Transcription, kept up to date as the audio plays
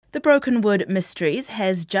The Brokenwood Mysteries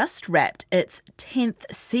has just wrapped its 10th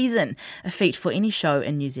season, a feat for any show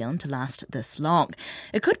in New Zealand to last this long.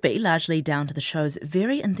 It could be largely down to the show's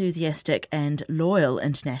very enthusiastic and loyal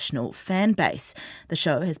international fan base. The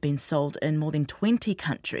show has been sold in more than 20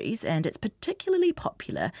 countries and it's particularly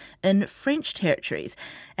popular in French territories.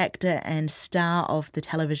 Actor and star of the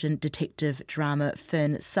television detective drama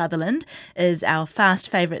Fern Sutherland is our Fast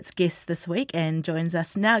Favourites guest this week and joins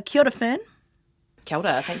us now. Kia ora, Fern. Kia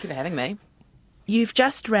ora, thank you for having me. You've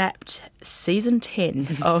just wrapped season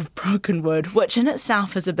 10 of Brokenwood, which in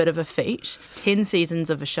itself is a bit of a feat. 10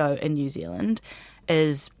 seasons of a show in New Zealand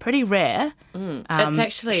is pretty rare. It's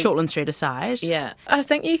actually... Shortland Street aside. Yeah. I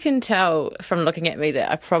think you can tell from looking at me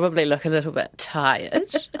that I probably look a little bit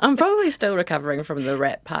tired. I'm probably still recovering from the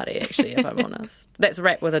rap party, actually, if I'm honest. That's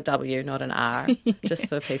rap with a W, not an R, just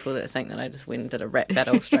for people that think that I just went and did a rap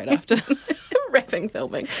battle straight after rapping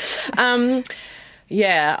filming.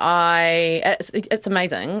 It's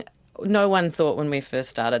amazing. No one thought when we first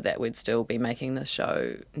started that we'd still be making this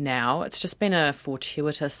show now. It's just been a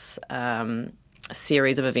fortuitous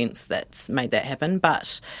series of events that's made that happen.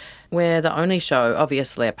 But we're the only show,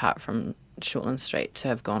 obviously, apart from Shortland Street, to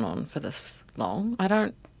have gone on for this long. I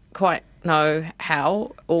don't quite know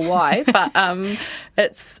how or why, but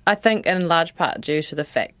it's, I think, in large part due to the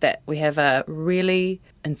fact that we have a really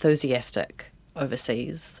enthusiastic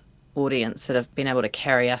overseas audience that have been able to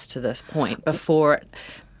carry us to this point before it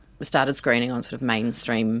started screening on sort of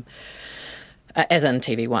mainstream, as in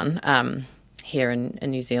TV1, here in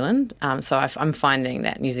New Zealand. So I'm finding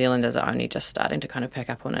that New Zealanders are only just starting to kind of pick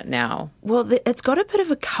up on it now. Well, it's got a bit of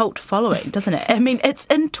a cult following, doesn't it? I mean, it's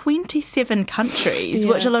in 27 countries,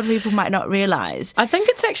 which a lot of people might not realise. I think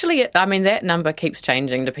it's actually, I mean, that number keeps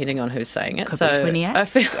changing depending on who's saying it. Could be 28. I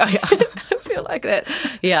feel like that.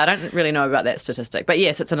 Yeah, I don't really know about that statistic. But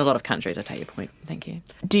yes, it's in a lot of countries, I take your point. Thank you.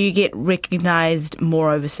 Do you get recognised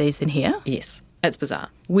more overseas than here? Yes, it's bizarre.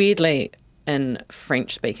 Weirdly, in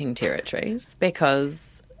French-speaking territories,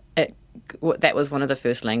 because that was one of the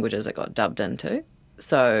first languages it got dubbed into.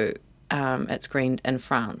 So it screened in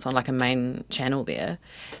France on like a main channel there,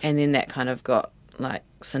 and then that kind of got like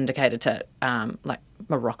syndicated to like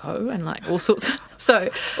Morocco and like all sorts of, so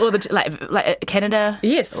all the like Canada,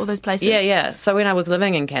 yes, all those places. Yeah. So when I was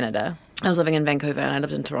living in Canada, I was living in Vancouver and I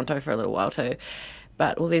lived in Toronto for a little while too.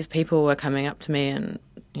 But all these people were coming up to me and,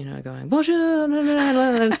 you know, going, bonjour,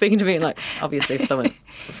 and speaking to me in, like, obviously fluent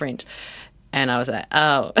French. And I was like,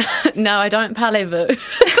 oh, no, I don't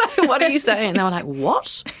parlez-vous. What are you saying? And they were like,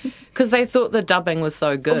 what? Because they thought the dubbing was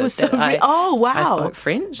so good oh, wow. I spoke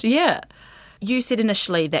French. Yeah. You said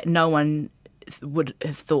initially that no one would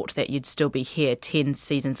have thought that you'd still be here 10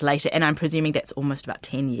 seasons later, and I'm presuming that's almost about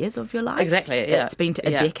 10 years of your life. Exactly, yeah. It's been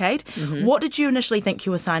a decade. Mm-hmm. What did you initially think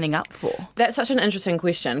you were signing up for? That's such an interesting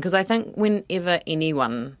question, because I think whenever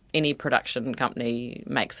any production company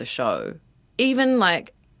makes a show, even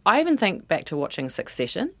like, I even think back to watching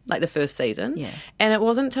Succession, like the first season, and it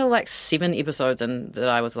wasn't until like 7 episodes in that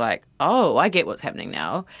I was like, oh, I get what's happening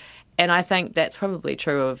now. And I think that's probably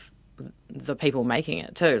true of the people making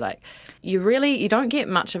it too. Like, you don't get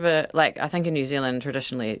much of a, like, I think in New Zealand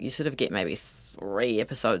traditionally you sort of get maybe 3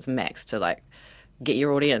 episodes max to like get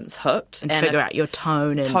your audience hooked and figure out your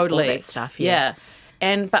tone and all that stuff. Yeah.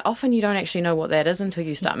 But often you don't actually know what that is until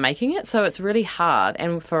you start making it, so it's really hard.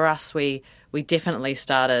 And for us, we definitely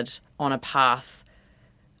started on a path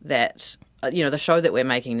that, you know, the show that we're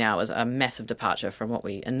making now is a massive departure from what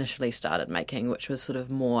we initially started making, which was sort of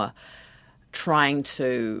more trying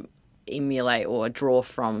to emulate or draw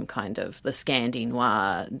from kind of the Scandi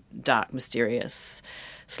noir, dark, mysterious,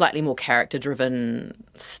 slightly more character-driven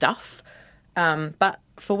stuff. But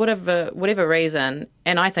for whatever reason,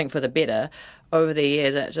 and I think for the better, over the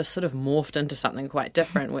years it just sort of morphed into something quite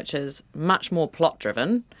different, which is much more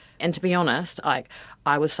plot-driven. And to be honest, I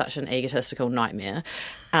was such an egotistical nightmare.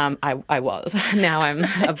 I was. Now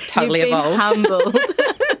I've totally evolved. Humbled.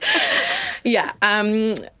 Yeah,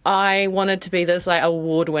 I wanted to be this like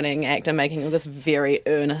award-winning actor making this very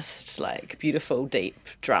earnest, like beautiful, deep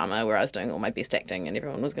drama where I was doing all my best acting and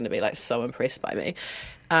everyone was going to be like so impressed by me.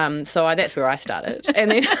 So that's where I started, and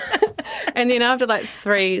then after like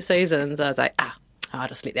 3 seasons, I was like, I'll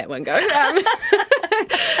just let that one go.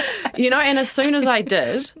 You know, and as soon as I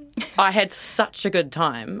did, I had such a good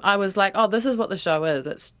time. I was like, oh, this is what the show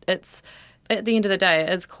is. It's. At the end of the day,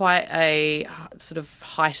 it's quite a sort of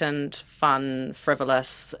heightened, fun,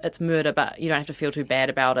 frivolous. It's murder, but you don't have to feel too bad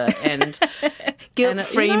about it. And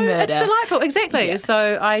guilt-free murder. It's delightful, exactly. Yeah.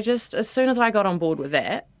 So I just, as soon as I got on board with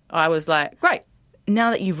that, I was like, great.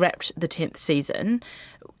 Now that you've wrapped the 10th season,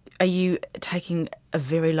 are you taking a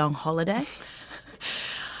very long holiday?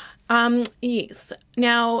 Yes.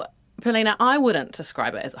 Now, Paulina, I wouldn't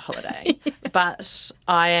describe it as a holiday, but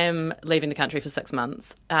I am leaving the country for 6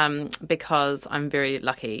 months because I'm very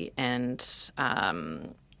lucky and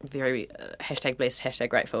very hashtag blessed, hashtag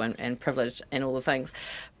grateful and privileged and all the things.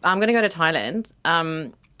 I'm going to go to Thailand,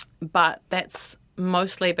 but that's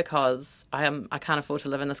mostly because I can't afford to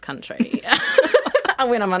live in this country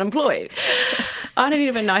when I'm unemployed. I don't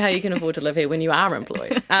even know how you can afford to live here when you are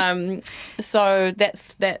employed. So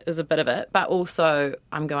that is a bit of it. But also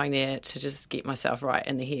I'm going there to just get myself right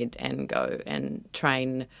in the head and go and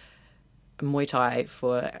train Muay Thai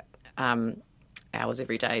for hours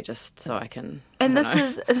every day just so I can... And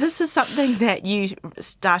this is something that you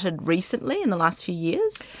started recently in the last few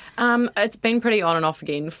years? It's been pretty on and off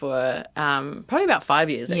again for probably about 5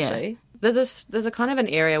 years, actually. Yeah. There's a kind of an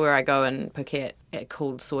area where I go in Phuket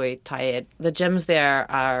called Soi Thai. The gyms there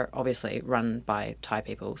are obviously run by Thai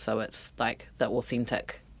people, so it's like the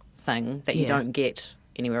authentic thing that you don't get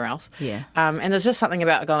anywhere else. Yeah. And there's just something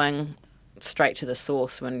about going straight to the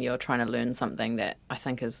source when you're trying to learn something that I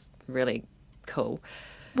think is really cool.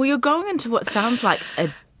 Well, you're going into what sounds like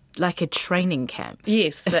a training camp.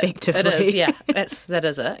 Yes, effectively. It is. Yeah, that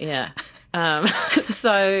is it. Yeah.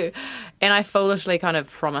 So, and I foolishly kind of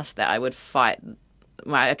promised that I would fight.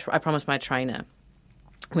 I promised my trainer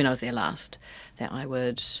when I was there last that I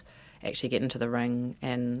would actually get into the ring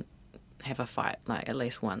and have a fight like at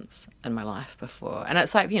least once in my life before. And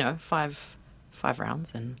it's like, five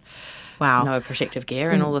rounds and no protective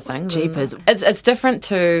gear and all the things. Jeepers. It's different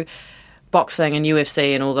to boxing and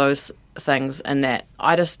UFC and all those things, and that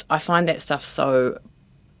I find that stuff so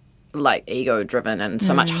like ego driven and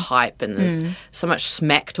so much hype, and there's so much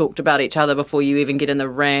smack talked about each other before you even get in the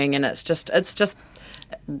ring, and it's just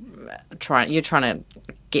trying to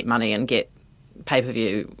get money and get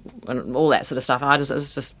pay-per-view and all that sort of stuff.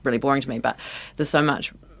 It's just really boring to me, but there's so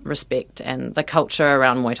much respect, and the culture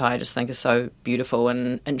around Muay Thai I just think is so beautiful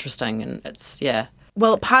and interesting, and it's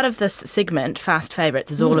Well, part of this segment, Fast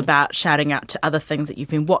Favourites, is all about shouting out to other things that you've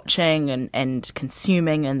been watching and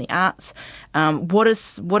consuming in the arts. What are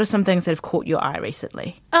some things that have caught your eye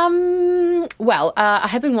recently? Well, I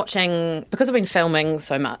have been watching, because I've been filming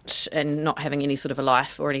so much and not having any sort of a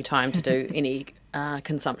life or any time to do any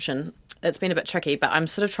consumption. It's been a bit tricky, but I'm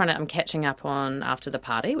catching up on After the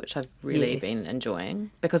Party, which I've really been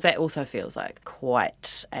enjoying, because that also feels like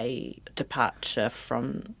quite a departure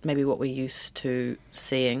from maybe what we're used to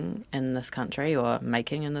seeing in this country or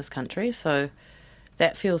making in this country. So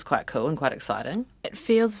that feels quite cool and quite exciting. It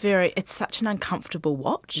feels it's such an uncomfortable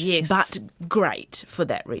watch. Yes. But great for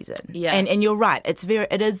that reason. Yeah. And you're right,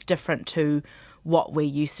 it is different to what we're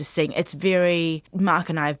used to seeing. It's Mark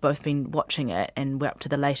and I have both been watching it and we're up to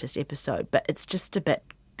the latest episode, but it's just a bit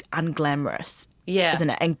unglamorous, isn't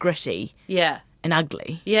it? And gritty. Yeah. And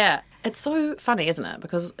ugly. Yeah. It's so funny, isn't it?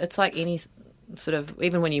 Because it's like any sort of,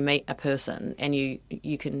 even when you meet a person and you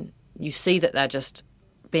see that they're just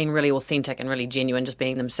being really authentic and really genuine, just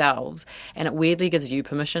being themselves, and it weirdly gives you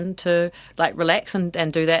permission to like relax and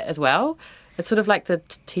do that as well. It's sort of like the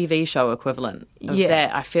TV show equivalent of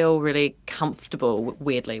that. I feel really comfortable,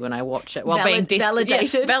 weirdly, when I watch it. While being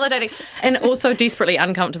validated. Validating. And also desperately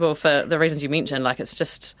uncomfortable for the reasons you mentioned. Like, it's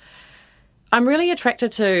just... I'm really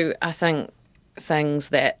attracted to, I think, things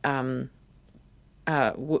that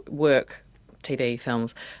work, TV,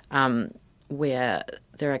 films, where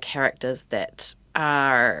there are characters that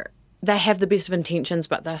they have the best of intentions,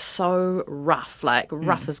 but they're so rough, like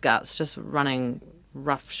rough as guts, just running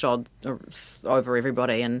roughshod over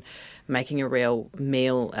everybody and making a real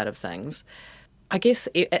meal out of things. I guess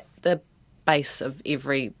at the base of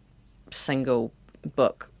every single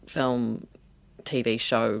book, film, TV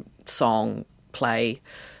show, song, play,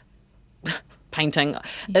 painting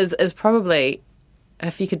is probably,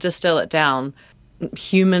 if you could distill it down,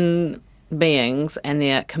 human beings and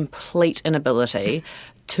their complete inability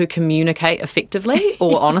to communicate effectively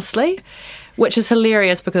or honestly. Which is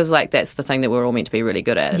hilarious because, like, that's the thing that we're all meant to be really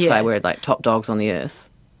good at. That's why we're, like, top dogs on the earth.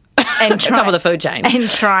 And top of the food chain.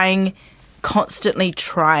 And constantly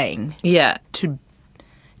trying to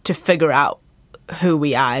figure out who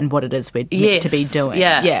we are and what it is we're meant to be doing.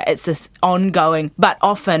 Yeah, it's this ongoing, but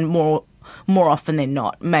often, more often than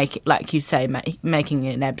not, like you say, making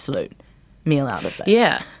an absolute meal out of it.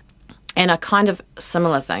 Yeah. And a kind of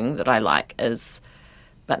similar thing that I like is,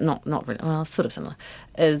 but not really, well, sort of similar,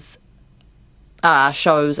 is...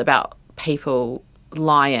 shows about people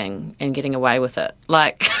lying and getting away with it.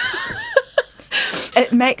 Like...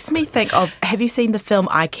 It makes me think of... Have you seen the film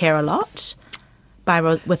I Care a Lot?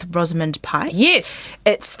 with Rosamund Pike. Yes.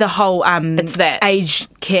 It's the whole It's that.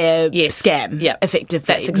 aged care scam, Yep. effectively.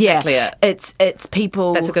 That's exactly it. It's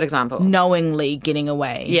people That's a good example. knowingly getting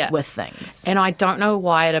away with things. And I don't know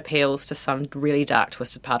why it appeals to some really dark,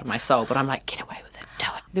 twisted part of my soul, but I'm like, get away with it. Do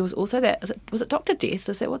it. There was also that, was it Dr. Death?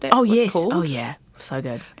 Is that what that was called? Oh, yeah. So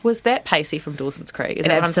good. Was that Pacey from Dawson's Creek? Is It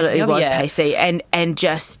that what I'm absolutely thinking of? was Yeah. Pacey. And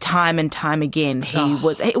just time and time again, he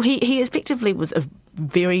effectively was a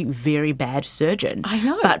very, very bad surgeon. I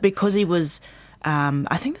know. But because he was...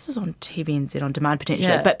 I think this is on TVNZ On Demand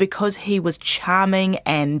potentially, but because he was charming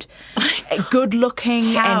and good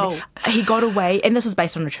looking, and he got away, and this was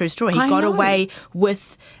based on a true story, he got away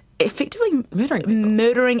with effectively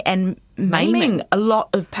murdering and maiming a lot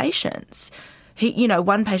of patients.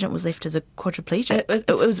 One patient was left as a quadriplegic. It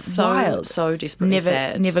was so, wild. So desperately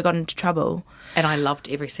sad. Never got into trouble. And I loved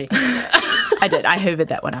every second of it. I did. I hoovered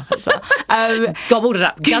that one up as well. Gobbled it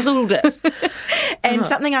up. Guzzled it. And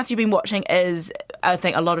something else you've been watching is, I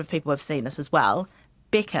think a lot of people have seen this as well,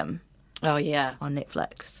 Beckham. Oh, yeah. On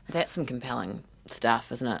Netflix. That's some compelling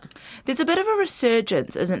stuff, isn't it? There's a bit of a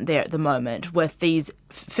resurgence, isn't there, at the moment, with these,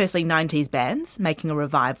 firstly, 90s bands making a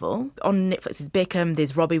revival. On Netflix, there's Beckham,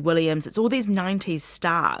 there's Robbie Williams. It's all these 90s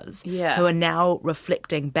stars who are now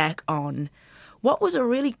reflecting back on what was a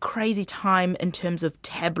really crazy time in terms of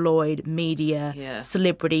tabloid media,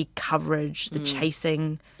 celebrity coverage, the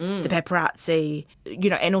chasing, the paparazzi,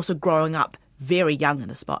 and also growing up very young in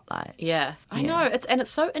the spotlight. Yeah, I know.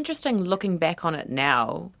 It's so interesting looking back on it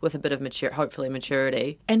now with a bit of hopefully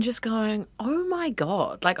maturity, and just going, oh my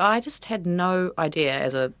God. Like, I just had no idea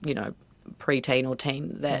as a, preteen or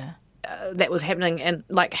teen that that was happening, and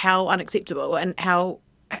like how unacceptable, and how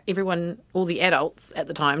everyone, all the adults at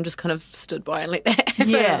the time, just kind of stood by and let that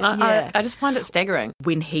happen. I just find it staggering.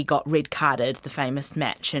 When he got red carded, the famous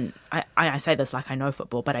match, and I say this like I know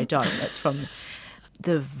football, but I don't. It's from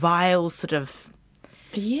the vile sort of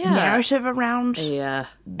narrative around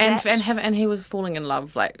and he was falling in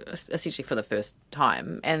love, like, essentially for the first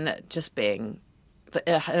time, and it just being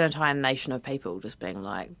an entire nation of people just being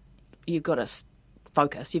like, you've got to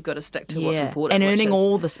focus, you've got to stick to what's important. And earning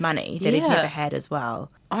all this money that he'd never had as well.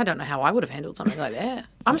 I don't know how I would have handled something like that.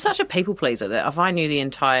 I'm such a people pleaser that if I knew the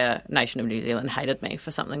entire nation of New Zealand hated me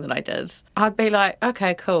for something that I did, I'd be like,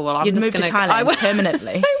 okay, cool. Well, You'd move to Thailand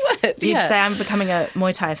permanently. I would. You'd say, I'm becoming a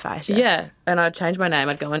Muay Thai fighter. Yeah, and I'd change my name.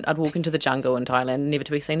 I'd walk into the jungle in Thailand, never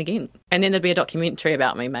to be seen again. And then there'd be a documentary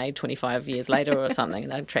about me made 25 years later or something,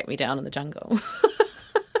 and they'd track me down in the jungle.